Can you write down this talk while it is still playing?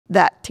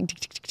that tick, tick,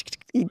 tick, tick, tick,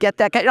 tick. You get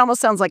that? It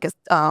almost sounds like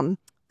a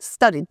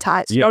studded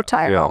tire, snow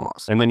tire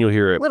almost. And then you'll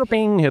hear it little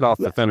bing, hit off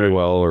the fender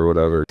well or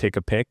whatever. Take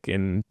a pick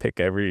and pick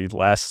every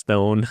last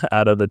stone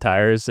out of the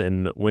tires.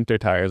 And winter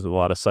tires with a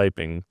lot of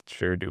siping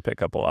sure do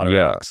pick up a lot of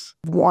rocks.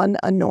 One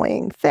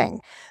annoying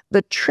thing.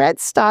 The tread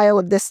style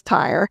of this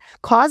tire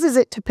causes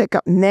it to pick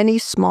up many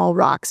small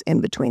rocks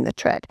in between the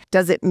tread.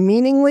 Does it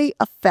meaningfully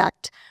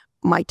affect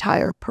my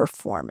tire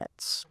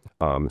performance?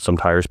 Some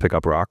tires pick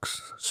up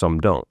rocks, some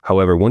don't.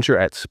 However, once you're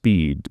at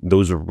speed,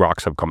 those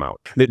rocks have come out.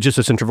 Just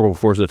the centrifugal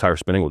force of the tire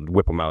spinning will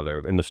whip them out of there.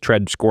 And the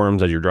tread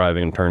squirms as you're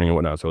driving and turning and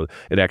whatnot, so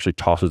it actually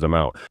tosses them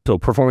out. So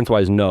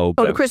performance-wise, no.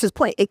 So to Chris's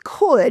point, it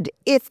could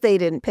if they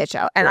didn't pitch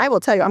out. And I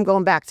will tell you, I'm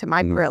going back to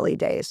my Pirelli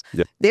days.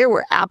 There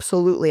were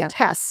absolutely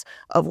tests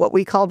of what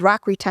we called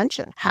rock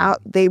retention. How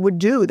they would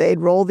do, they'd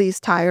roll these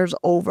tires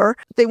over.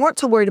 They weren't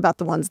so worried about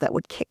the ones that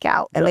would kick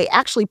out. And they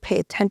actually pay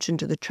attention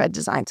to the tread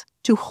designs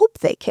to hope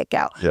they kick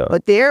out.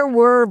 But there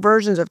were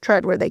versions of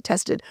tread where they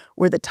tested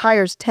where the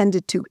tires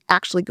tended to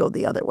actually go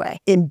the other way,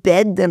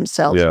 embed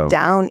themselves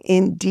down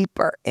in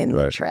deeper in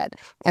the tread.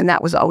 And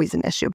that was always an issue.